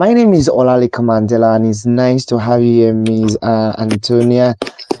My name is Olalika Mandela, and it's nice to have you here, Miss Antonia.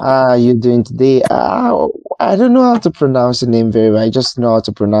 How are you doing today? I don't know how to pronounce the name very well. I just know how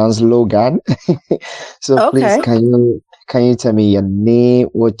to pronounce Logan. So please, Okay. can you tell me your name,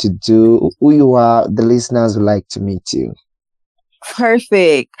 what you do, who you are? The listeners would like to meet you.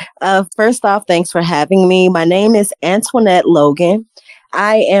 Perfect. First off, thanks for having me. My name is Antoinette Logan.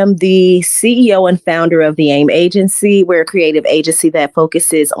 I am the CEO and founder of the AIM Agency. We're a creative agency that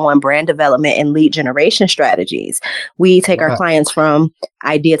focuses on brand development and lead generation strategies. We take our Wow. clients from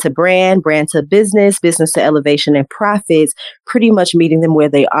idea to brand, brand to business, business to elevation and profits, pretty much meeting them where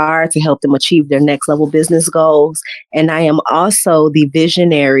they are to help them achieve their next level business goals. And I am also the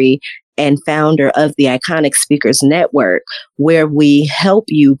visionary and founder of the Iconic Speakers Network, where we help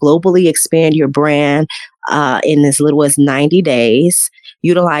you globally expand your brand in as little as 90 days,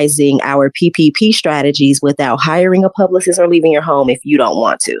 utilizing our PPP strategies without hiring a publicist or leaving your home if you don't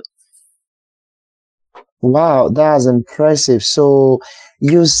want to. Wow, that's impressive. So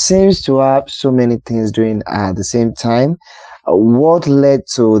you seems to have so many things doing at the same time. What led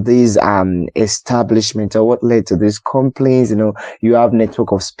to this establishment, or what led to these complaints? You have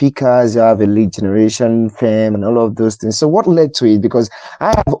network of speakers, you have a lead generation firm, and all of those things. So what led to it? Because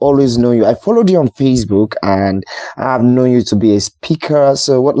I have always known you. I followed you on Facebook, and I have known you to be a speaker.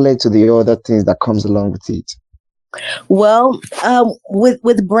 So what led to the other things that comes along with it? Well,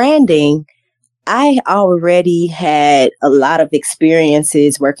 with branding, I already had a lot of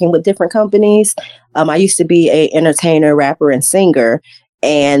experiences working with different companies. I used to be a entertainer, rapper, and singer,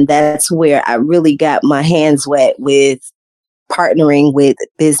 and that's where I really got my hands wet with partnering with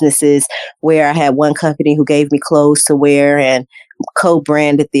businesses, where I had one company who gave me clothes to wear and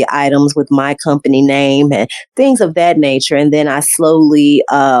co-branded the items with my company name and things of that nature. And then I slowly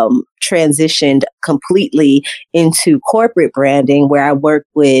transitioned completely into corporate branding, where I worked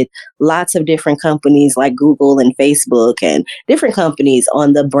with lots of different companies like Google and Facebook and different companies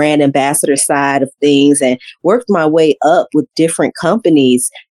on the brand ambassador side of things, and worked my way up with different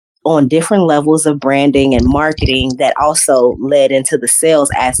companies on different levels of branding and marketing that also led into the sales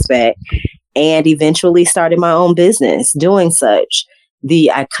aspect, and eventually started my own business doing such.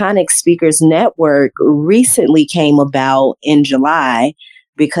 The Iconic Speakers Network recently came about in July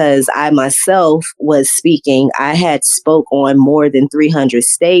because I myself was speaking. I had spoke on more than 300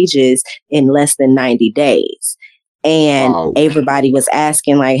 stages in less than 90 days. And Wow. everybody was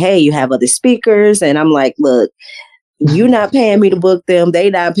asking like, hey, you have other speakers? And I'm like, look, you not paying me to book them. They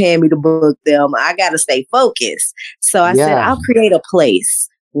not paying me to book them. I got to stay focused. So I said, Yeah. I'll create a place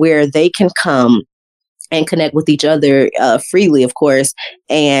where they can come and connect with each other freely, of course,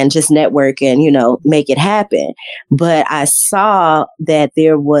 and just network and, make it happen. But I saw that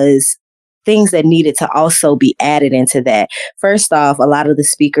there was things that needed to also be added into that. First off, a lot of the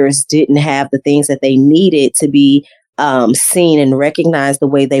speakers didn't have the things that they needed to be seen and recognized the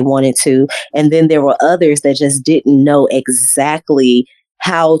way they wanted to. And then there were others that just didn't know exactly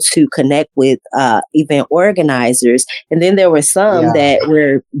how to connect with event organizers. And then there were some Yeah. that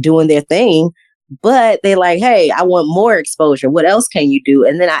were doing their thing, but they like, hey, I want more exposure. What else can you do?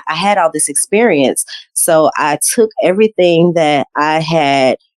 And then I had all this experience. So I took everything that I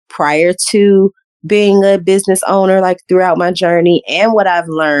had prior to being a business owner, like throughout my journey, and what I've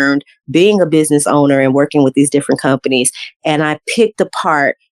learned being a business owner and working with these different companies. And I picked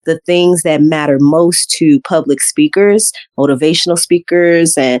apart the things that matter most to public speakers, motivational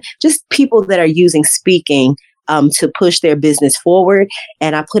speakers, and just people that are using speaking to push their business forward.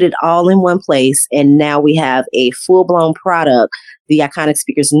 And I put it all in one place. And now we have a full blown product, the Iconic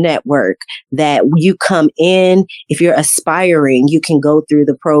Speakers Network, that you come in. If you're aspiring, you can go through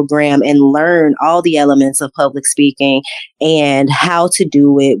the program and learn all the elements of public speaking and how to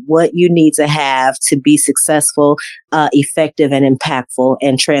do it, what you need to have to be successful, effective, and impactful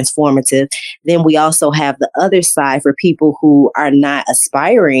and transformative. Then we also have the other side for people who are not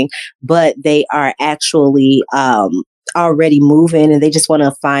aspiring, but they are actually already moving and they just want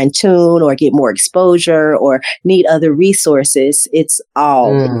to fine tune or get more exposure or need other resources. It's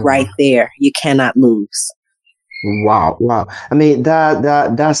all right Mm. there. You cannot lose. Wow, wow. I mean,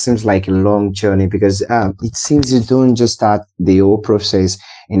 that seems like a long journey because it seems you don't just start the whole process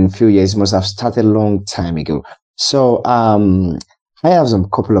in a few years. You must have started a long time ago. So, I have some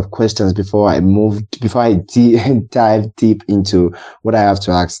couple of questions before dive deep into what I have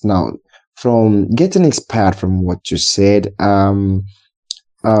to ask now. From getting inspired from what you said, um,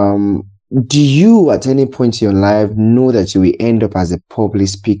 do you at any point in your life know that you will end up as a public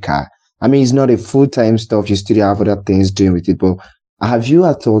speaker? I mean, it's not a full-time stuff. You still have other things doing with it, but have you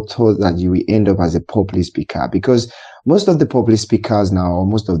at all thought that you will end up as a public speaker? Because most of the public speakers now, or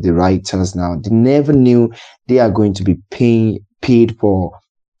most of the writers now, they never knew they are going to be paid for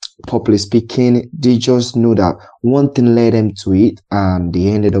public speaking. They just know that one thing led them to it, and they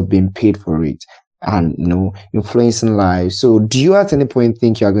ended up being paid for it, and influencing lives. So, do you at any point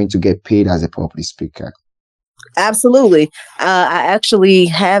think you are going to get paid as a public speaker? Absolutely. I actually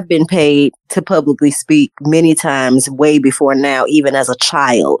have been paid to publicly speak many times way before now, even as a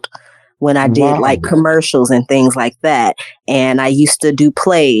child, when I did like Wow. commercials and things like that. And I used to do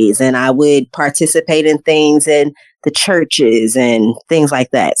plays and I would participate in things in the churches and things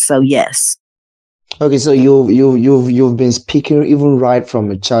like that. So, yes. Okay, so you've been speaking even right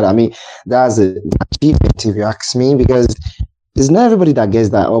from a child. I mean, that's an achievement if you ask me, because it's not everybody that gets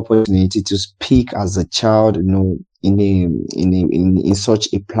that opportunity to speak as a child, in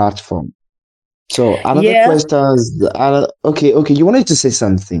such a platform. So another Yeah. question is, okay, you wanted to say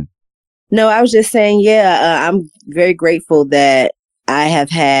something. No, I was just saying, yeah, I'm very grateful that I have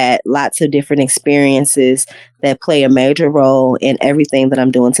had lots of different experiences that play a major role in everything that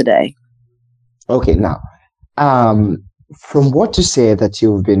I'm doing today. Okay, now, um, from what you say that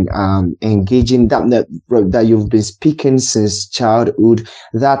you've been engaging that you've been speaking since childhood,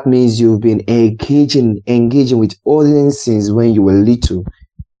 that means you've been engaging with audience since when you were little.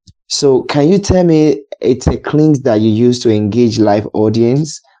 So, can you tell me a technique that you use to engage live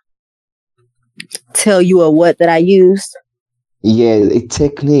audience? Tell you a what that I used? Yeah, a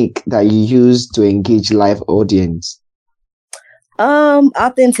technique that you use to engage live audience.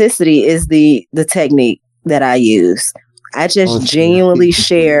 Authenticity is the technique that I use. I just genuinely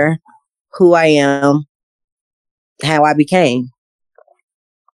Authenticity. share who I am, how I became.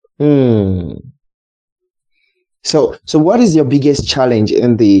 Hmm. So what is your biggest challenge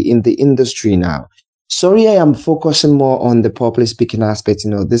in the industry now? Sorry, I am focusing more on the public speaking aspect.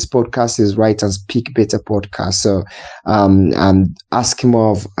 This podcast is Write and Speak Better podcast. So I'm asking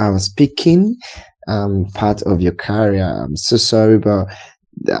more of speaking part of your career. I'm so sorry, but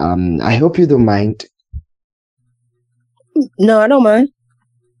I hope you don't mind. No, I don't mind.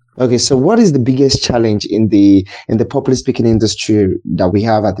 Okay, so what is the biggest challenge in the public speaking industry that we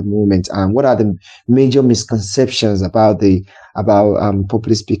have at the moment, and what are the major misconceptions about the about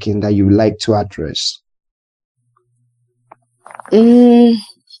public speaking that you would like to address? Mm,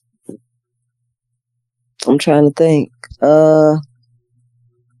 I'm trying to think.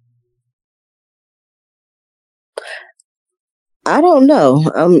 I don't know.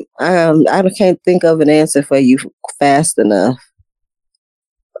 I can't think of an answer for you fast enough.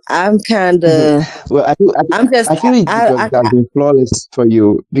 I'm kind of. Well, I'm just. I feel it because it has been flawless for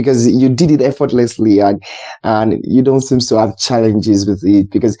you because you did it effortlessly, and you don't seem to have challenges with it.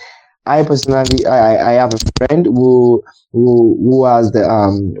 Because I personally, I have a friend who has the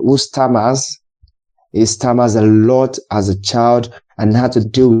who stammers. He stammers a lot as a child and had to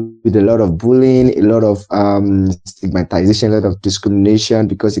deal with a lot of bullying, a lot of stigmatization, a lot of discrimination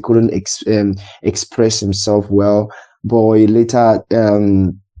because he couldn't express himself well. But he later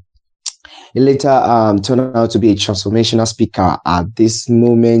turned out to be a transformational speaker at this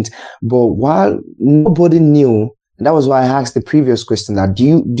moment. But while nobody knew, and that was why I asked the previous question, that do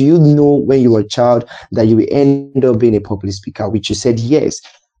you know when you were a child that you will end up being a public speaker, which you said yes.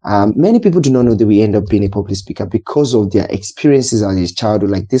 Many people do not know they will end up being a public speaker because of their experiences as a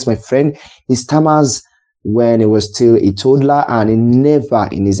childhood. Like this, my friend, he stammers when he was still a toddler, and he never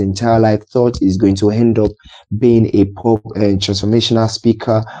in his entire life thought he's going to end up being a transformational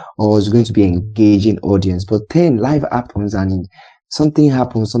speaker or is going to be engaging audience. But then life happens, and something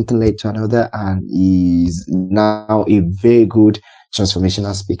happens, something led to another, and he's now a very good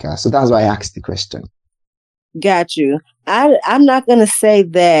transformational speaker. So that's why I asked the question. Got you. I'm not gonna say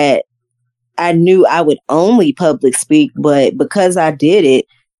that I knew I would only public speak, but because I did it,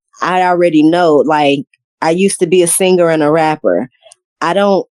 I already know. Like I used to be a singer and a rapper. I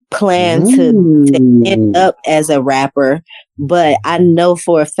don't plan to end Ooh. up as a rapper, but I know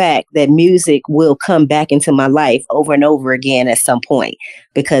for a fact that music will come back into my life over and over again at some point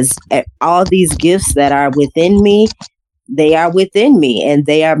because all these gifts that are within me, they are within me and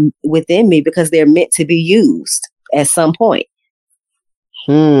they are within me because they're meant to be used at some point.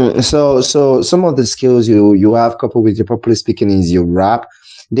 So some of the skills you have coupled with your public speaking is your rap.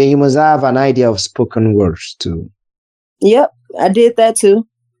 Then you must have an idea of spoken words too. Yep, I did that too.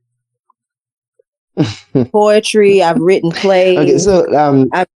 Poetry, I've written Okay, plays, so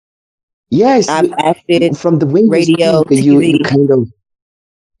I've, yes, I've acted, from the way you radio, speak, you TV. kind of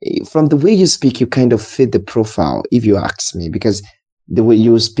from the way you speak, you kind of fit the profile, if you ask me, because the way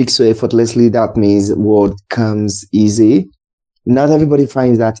you speak so effortlessly, that means word comes easy. Not everybody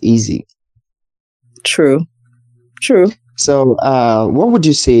finds that easy. True. True. So, what would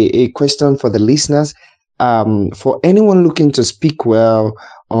you say? A question for the listeners. For anyone looking to speak well,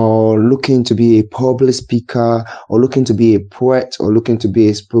 or looking to be a public speaker, or looking to be a poet, or looking to be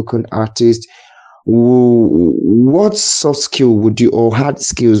a spoken artist, what soft skill would you, or hard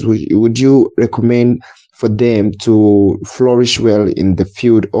skills would you recommend for them to flourish well in the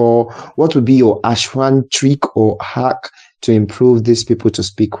field? Or what would be your Ashwan trick or hack to improve these people to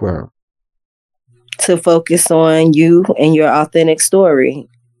speak well? To focus on you and your authentic story.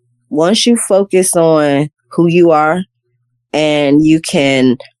 Once you focus on who you are and you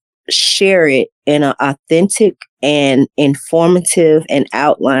can share it in an authentic and informative and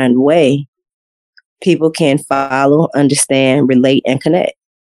outlined way, people can follow, understand, relate, and connect.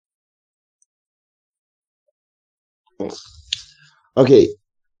 Okay,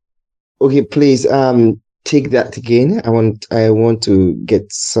 okay, please take that again. I want to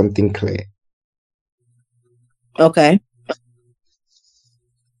get something clear. Okay.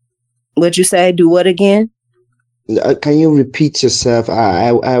 What'd you say? Do what again? Can you repeat yourself?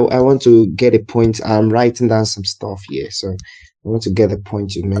 I want to get a point. I'm writing down some stuff here, so I want to get the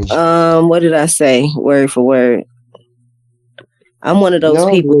point you mentioned. What did I say? Word for word. I'm one of those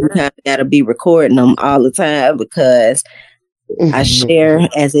No, people who kind of gotta be recording them all the time because I share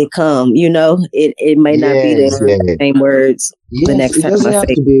as it come. It may not be yes, the yeah, same words the yes. next It time I doesn't have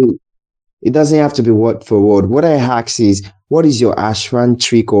say. to be. It doesn't have to be word for word. What I ask is, what is your Ashwan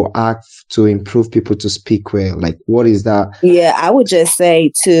trick or act to improve people to speak well? Like, what is that? Yeah, I would just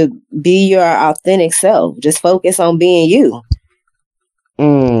say to be your authentic self. Just focus on being you.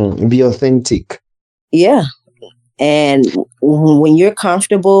 Be authentic. Yeah. And when you're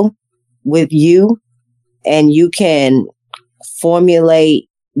comfortable with you and you can formulate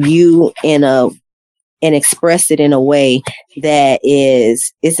you and express it in a way that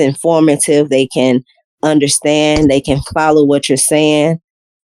it's informative, they can understand, they can follow what you're saying,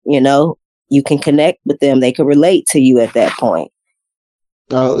 you know, you can connect with them, they can relate to you at that point.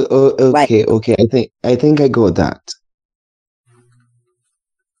 Oh, Like, okay, okay. I think I got that.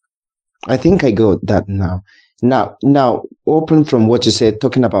 I think I got that now. Now, open from what you said,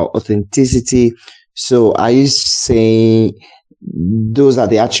 talking about authenticity. So, are you saying those are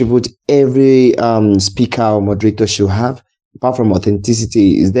the attributes every speaker or moderator should have? Apart from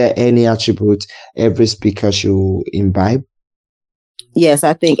authenticity, is there any attribute every speaker should imbibe? yes,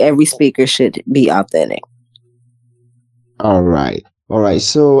 I think every speaker should be authentic. All right. All right.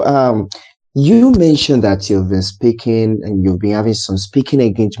 So, you mentioned that you've been speaking and you've been having some speaking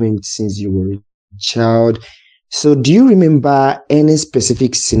engagement since you were a child. So, do you remember any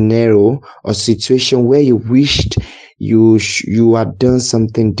specific scenario or situation where you wished you had done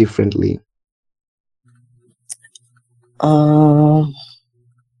something differently? Um,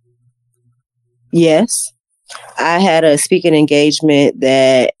 yes, I had a speaking engagement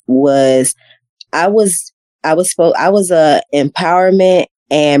that was I was I was a empowerment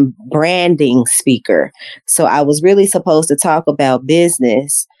and branding speaker. So I was really supposed to talk about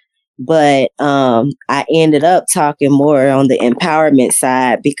business, but I ended up talking more on the empowerment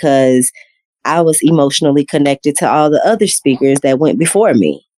side because I was emotionally connected to all the other speakers that went before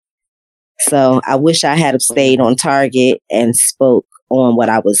me. So I wish I had stayed on target and spoke on what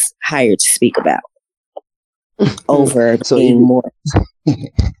I was hired to speak about over so being if more.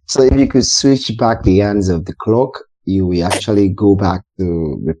 so if you could switch back the hands of the clock, you will actually go back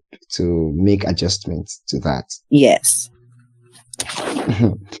to make adjustments to that. Yes.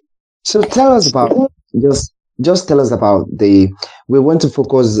 So tell us about just just tell us about the we want to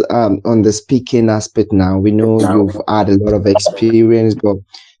focus on the speaking aspect now. We know you've had a lot of experience, but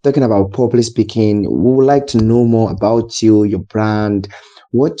talking about public speaking, we would like to know more about you, your brand,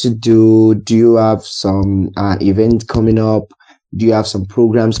 what to do. Do you have some event coming up? Do you have some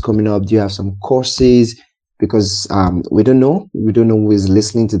programs coming up? Do you have some courses? Because we don't know who is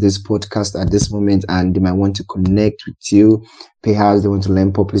listening to this podcast at this moment, and they might want to connect with you. Perhaps they want to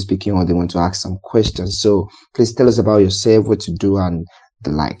learn public speaking or they want to ask some questions. So please tell us about yourself, what to do, and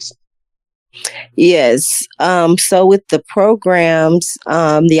the likes. Yes. So with the programs,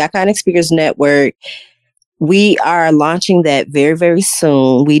 the Iconic Speakers Network, we are launching that very, very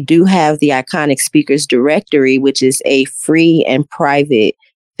soon. We do have the Iconic Speakers Directory, which is a free and private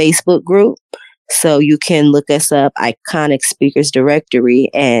Facebook group. So you can look us up, Iconic Speakers Directory,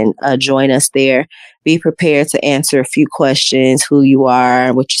 and join us there. Be prepared to answer a few questions: who you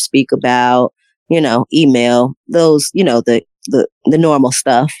are, what you speak about, email those, the normal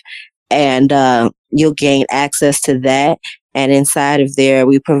stuff, and you'll gain access to that. And inside of there,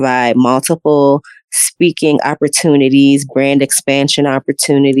 we provide multiple speaking opportunities, brand expansion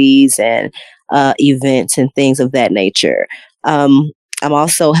opportunities, and events and things of that nature. Um, I'm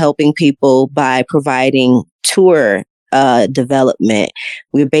also helping people by providing tour development.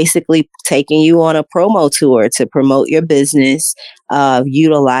 We're basically taking you on a promo tour to promote your business,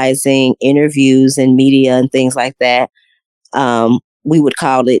 utilizing interviews and media and things like that. We would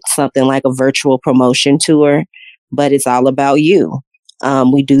call it something like a virtual promotion tour, but it's all about you.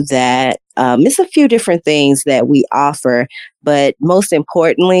 We do that. It's a few different things that we offer, but most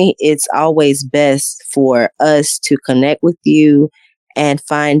importantly, it's always best for us to connect with you and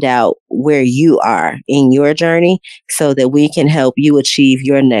find out where you are in your journey so that we can help you achieve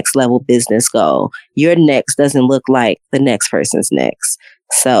your next level business goal. Your next doesn't look like the next person's next.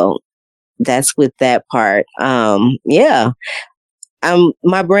 So that's with that part. Yeah,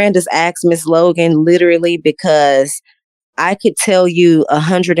 my brand is Ask Miss Logan literally because I could tell you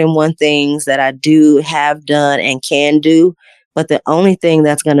 101 things that I do, have done, and can do. But the only thing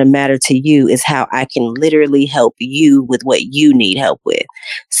that's going to matter to you is how I can literally help you with what you need help with.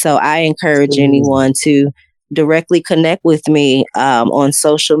 So I encourage Mm. anyone to directly connect with me on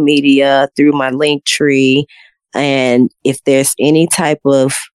social media through my link tree. And if there's any type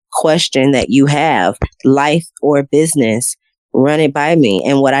of question that you have, life or business, run it by me.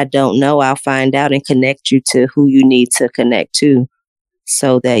 And what I don't know, I'll find out and connect you to who you need to connect to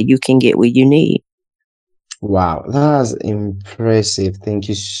so that you can get what you need. Wow, that's impressive. Thank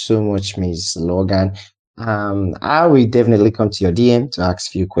you so much, Miss Logan. I will definitely come to your DM to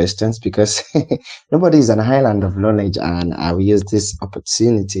ask few questions because nobody is an island of knowledge, and I will use this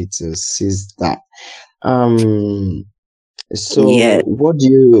opportunity to seize that. Um, Yeah. so what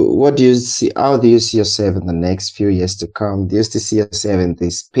do you see? How do you see yourself in the next few years to come? Do you still see yourself in the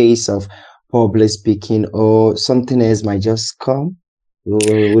space of public speaking, or something else might just come?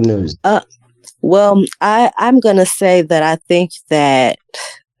 Who knows? Uh, well, I'm going to say that I think that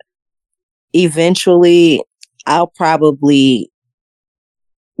eventually I'll probably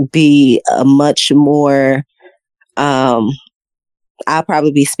be a much more, um, I'll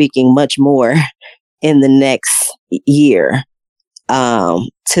probably be speaking much more in the next year,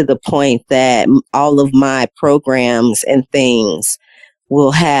 to the point that all of my programs and things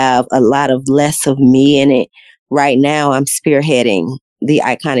will have a lot of less of me in it. Right now, I'm spearheading the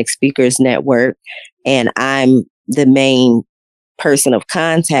Iconic Speakers Network, and I'm the main person of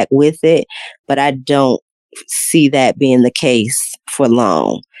contact with it, but I don't see that being the case for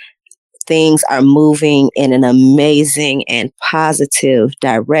long. Things are moving in an amazing and positive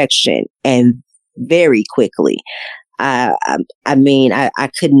direction and very quickly. I mean, I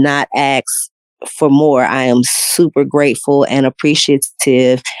could not ask for more. I am super grateful and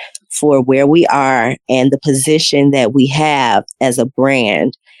appreciative for where we are and the position that we have as a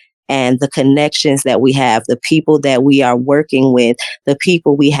brand and the connections that we have, the people that we are working with, the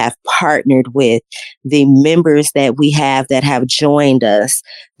people we have partnered with, the members that we have that have joined us,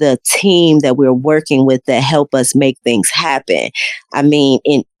 the team that we're working with that help us make things happen. I mean,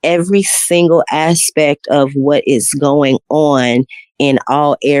 in every single aspect of what is going on in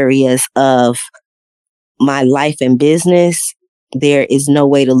all areas of my life and business, there is no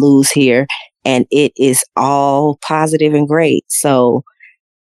way to lose here. And it is all positive and great. So,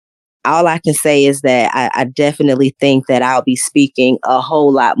 all I can say is that I definitely think that I'll be speaking a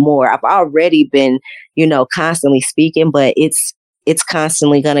whole lot more. I've already been, constantly speaking, but it's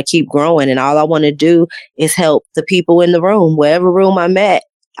constantly going to keep growing. And all I want to do is help the people in the room, wherever room I'm at.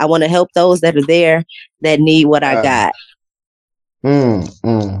 I want to help those that are there that need what I Uh, got.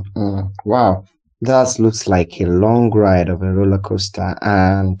 Wow, that looks like a long ride of a roller coaster,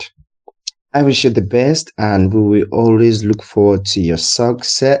 and I wish you the best, and we will always look forward to your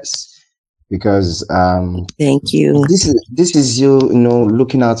success because Thank you. this is you,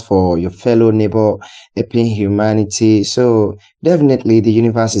 looking out for your fellow neighbor, helping humanity. So definitely, the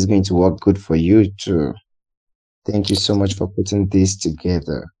universe is going to work good for you too. Thank you so much for putting this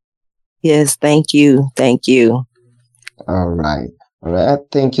together. Yes, thank you. Thank you. All right. All right.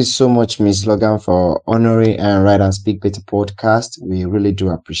 Thank you so much, Miss Logan, for honoring and Write and Speak Better podcast. We really do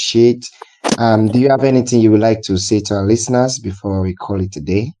appreciate. Do you have anything you would like to say to our listeners before we call it a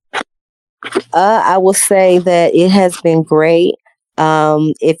day? I will say that it has been great.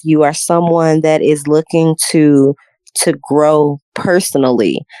 If you are someone that is looking to grow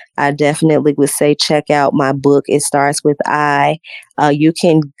personally, I definitely would say check out my book. It starts with I. You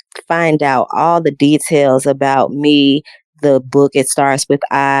can find out all the details about me, the book, it starts with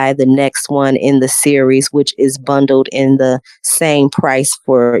I. The next one in the series, which is bundled in the same price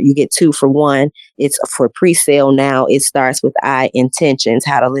for, you get two for one. It's for pre-sale now. It starts with I, Intentions,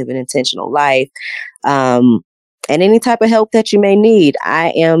 How to Live an Intentional Life. And any type of help that you may need,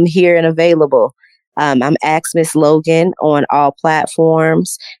 I am here and available. I'm Ask Miss Logan on all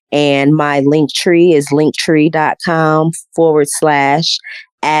platforms, and my link tree is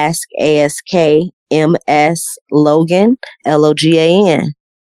linktree.com/ask Logan, Logan.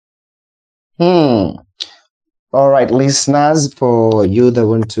 Hmm. All right, listeners, for you that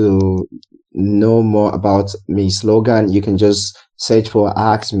want to know more about Miss Logan, you can just search for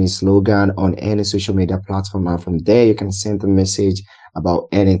Ask Miss Logan on any social media platform, and from there you can send a message about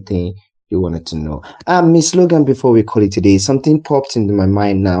anything you wanted to know. Miss Logan, before we call it today, something popped into my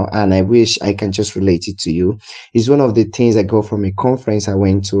mind now, and I wish I can just relate it to you. It's one of the things I got from a conference I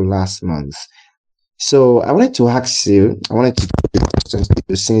went to last month. So I wanted to ask you, I wanted to put the question to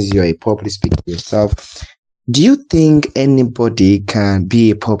you since you're a public speaker yourself. Do you think anybody can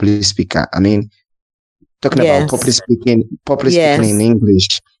be a public speaker? I mean, talking about Yes. public speaking in Yes.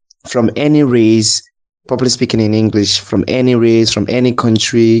 English from any race, public speaking in English from any race, from any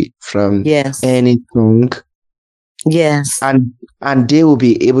country, from Yes. any tongue, Yes. and they will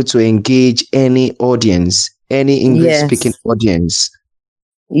be able to engage any audience, any English speaking Yes. audience.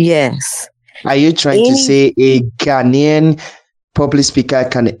 Yes. Are you trying to Any say a Ghanaian public speaker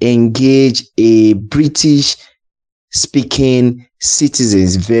can engage a British speaking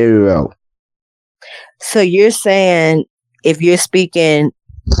citizens very well? So you're saying if you're speaking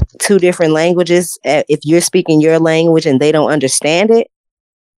two different languages, if you're speaking your language and they don't understand it?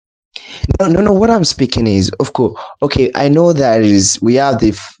 No, no, no. What I'm speaking is, of course, okay. I know that is we have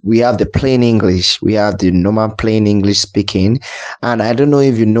the plain English, we have the normal plain English speaking, and I don't know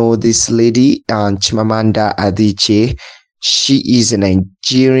if you know this lady, Chimamanda Adichie. She is a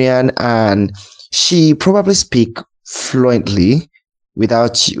Nigerian, and she probably speak fluently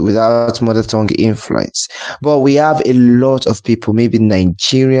without mother tongue influence. But we have a lot of people, maybe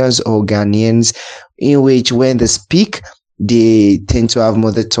Nigerians or Ghanaians, in which when they speak they tend to have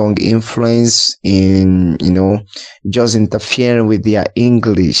mother tongue influence in, just interfering with their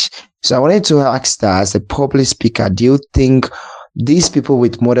English. So I wanted to ask that as a public speaker, do you think these people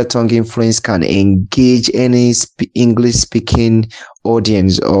with mother tongue influence can engage any English speaking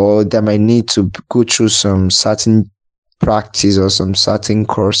audience, or they might need to go through some certain practice or some certain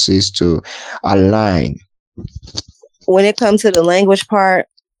courses to align? When it comes to the language part,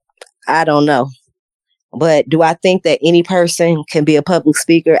 I don't know. But do I think that any person can be a public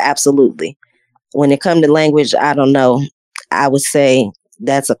speaker? Absolutely. When it comes to language, I don't know. I would say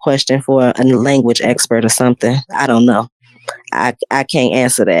that's a question for a language expert or something. I don't know. I can't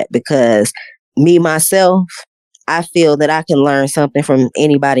answer that because me, myself, I feel that I can learn something from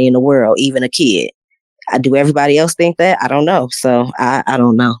anybody in the world, even a kid. Do everybody else think that? I don't know. So I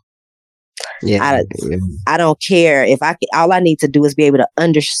don't know. Yeah, I yeah. I don't care if all I need to do is be able to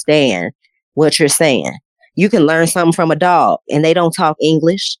understand what you're saying. You can learn something from a dog and they don't talk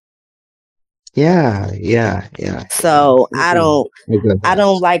English. Yeah, yeah, yeah, yeah. So I get I that.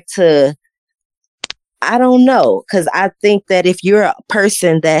 don't like to, I don't know, because I think that if you're a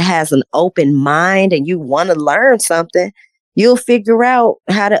person that has an open mind and you want to learn something, you'll figure out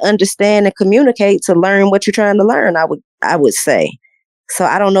how to understand and communicate to learn what you're trying to learn. I would say. So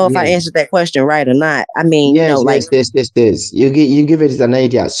I don't know if I Yeah. answered that question right or not. I mean, Yes, like, yes, yes, yes, yes. You give it an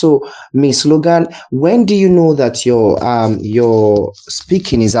idea. So, Miss Logan, when do you know that your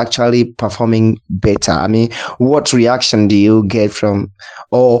speaking is actually performing better? I mean, what reaction do you get from,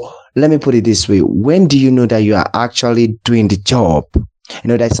 or let me put it this way, when do you know that you are actually doing the job?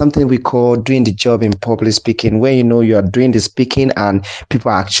 There's something we call doing the job in public speaking, where you are doing the speaking and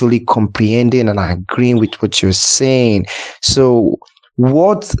people are actually comprehending and agreeing with what you're saying. So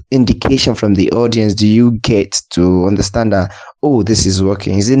what indication from the audience do you get to understand that, oh, this is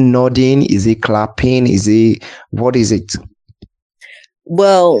working? Is it nodding? Is it clapping? What is it?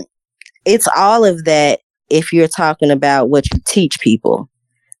 well, it's all of that if you're talking about what you teach people.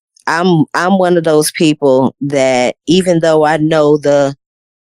 I'm one of those people that even though I know the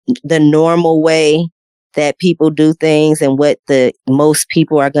normal way that people do things and what the most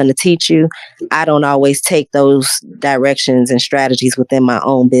people are going to teach you, I don't always take those directions and strategies within my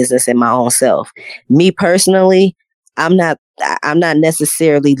own business and my own self. Me personally, I'm not I'm not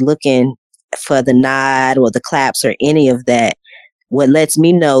necessarily looking for the nod or the claps or any of that. What lets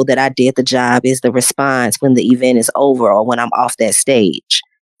me know that I did the job is the response when the event is over or when I'm off that stage.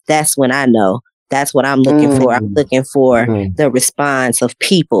 That's when I know That's what I'm looking for. I'm looking for the response of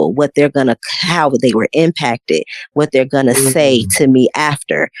people, how they were impacted, what they're going to say to me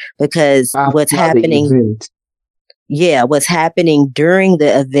after. Because what's happening during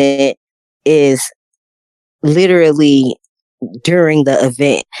the event is literally during the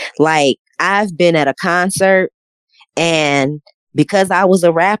event. Like, I've been at a concert, and because I was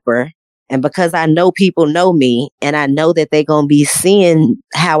a rapper, and because I know people know me, and I know that they're going to be seeing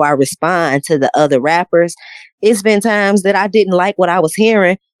how I respond to the other rappers, it's been times that I didn't like what I was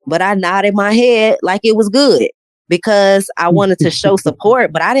hearing, but I nodded my head like it was good because I wanted to show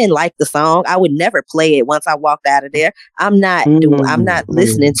support, but I didn't like the song. I would never play it once I walked out of there. I'm not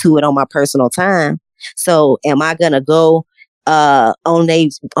listening to it on my personal time. So am I going to go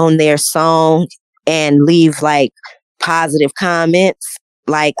on their song and leave like positive comments?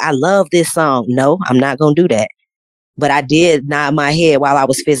 Like, I love this song. No, I'm not going to do that. But I did nod my head while I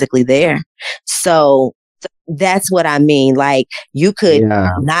was physically there. So that's what I mean. Like, you could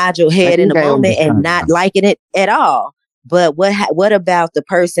nod your head in a moment and not liking it at all. But what about the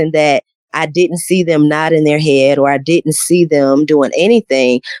person that I didn't see them nodding their head, or I didn't see them doing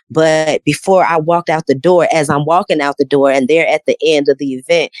anything, but before I walked out the door, as I'm walking out the door and they're at the end of the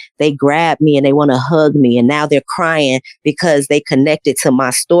event, they grab me and they want to hug me, and now they're crying because they connected to my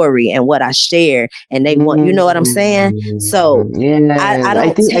story and what I shared, and they want, you know what I'm saying? So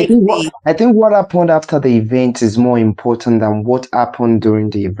I think what happened after the event is more important than what happened during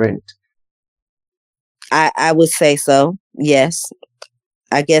the event. I would say so. Yes.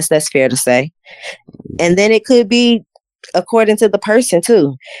 I guess that's fair to say. And then it could be according to the person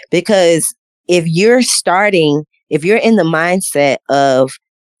too, because if you're in the mindset of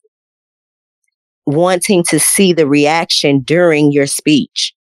wanting to see the reaction during your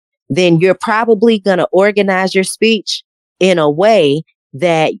speech, then you're probably going to organize your speech in a way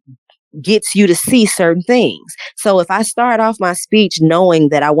that gets you to see certain things. So if I start off my speech knowing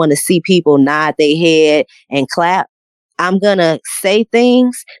that I want to see people nod their head and clap, I'm going to say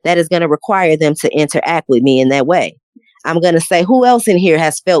things that is going to require them to interact with me in that way. I'm going to say, who else in here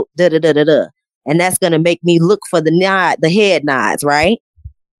has felt da-da-da-da-da? And that's going to make me look for the head nods, right?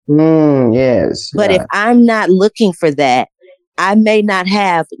 Yes. But if I'm not looking for that, I may not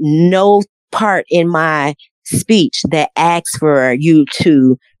have no part in my speech that asks for you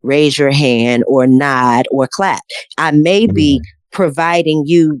to raise your hand or nod or clap. I may be providing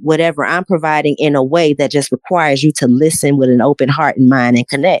you whatever I'm providing in a way that just requires you to listen with an open heart and mind and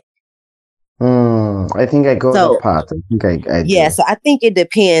connect. I think I got the part. I think I do. So I think it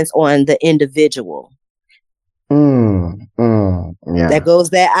depends on the individual. That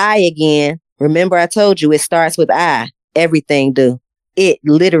goes that I again. Remember, I told you it starts with I. Everything do. It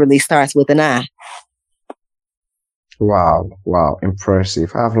literally starts with an I. Wow,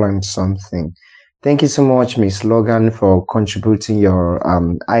 impressive. I've learned something. Thank you so much, Miss Logan, for contributing your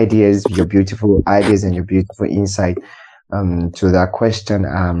ideas, your beautiful ideas and your beautiful insight to that question.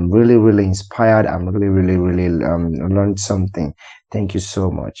 I'm really, really inspired. I'm really learned something. Thank you so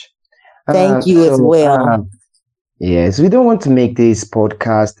much. Thank you as well. Yes, we don't want to make this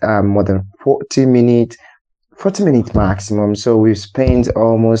podcast more than 40 minutes maximum. So we've spent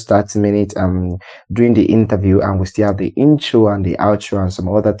almost 30 minutes doing the interview, and we still have the intro and the outro and some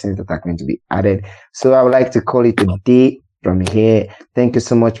other things that are going to be added. So I would like to call it a day from here. Thank you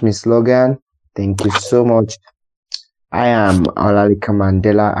so much, Miss Logan. Thank you so much. I am Olalika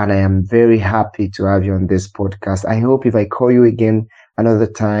Mandela, and I am very happy to have you on this podcast. I hope if I call you again another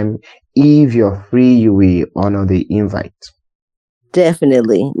time, if you're free, you will honor the invite.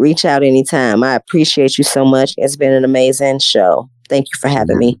 Definitely. Reach out anytime. I appreciate you so much. It's been an amazing show. Thank you for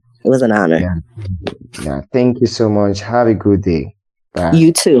having me. It was an honor. Yeah. Thank you so much. Have a good day. Bye.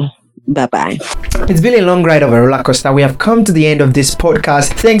 You too. Bye-bye. It's been a long ride of a roller coaster. We have come to the end of this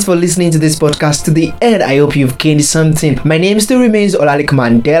podcast. Thanks for listening to this podcast to the end. I hope you've gained something. My name still remains Olalika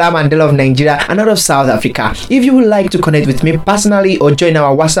Mandela of Nigeria and out of South Africa. If you would like to connect with me personally or join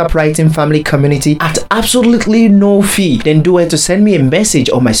our WhatsApp writing family community at absolutely no fee, then do it to send me a message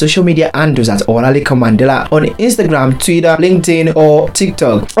on my social media handles at Olalika Mandela on Instagram, Twitter, LinkedIn, or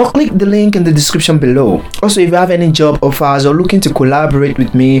TikTok, or click the link in the description below. Also, if you have any job offers or looking to collaborate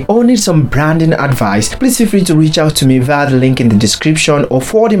with me or need some branding advice, please feel free to reach out to me via the link in the description or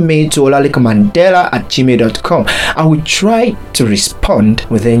forward a mail to olalikamandela@gmail.com. I will try to respond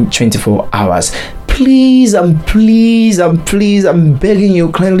within 24 hours. please, I'm begging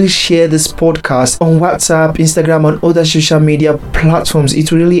you, kindly share this podcast on WhatsApp, Instagram, and other social media platforms.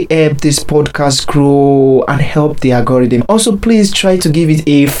 It really help this podcast grow and help the algorithm. Also, please try to give it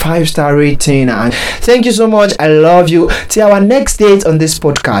a 5-star rating. And thank you so much. I love you. Till our next date on this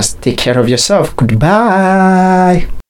podcast. Take care of yourself. Goodbye.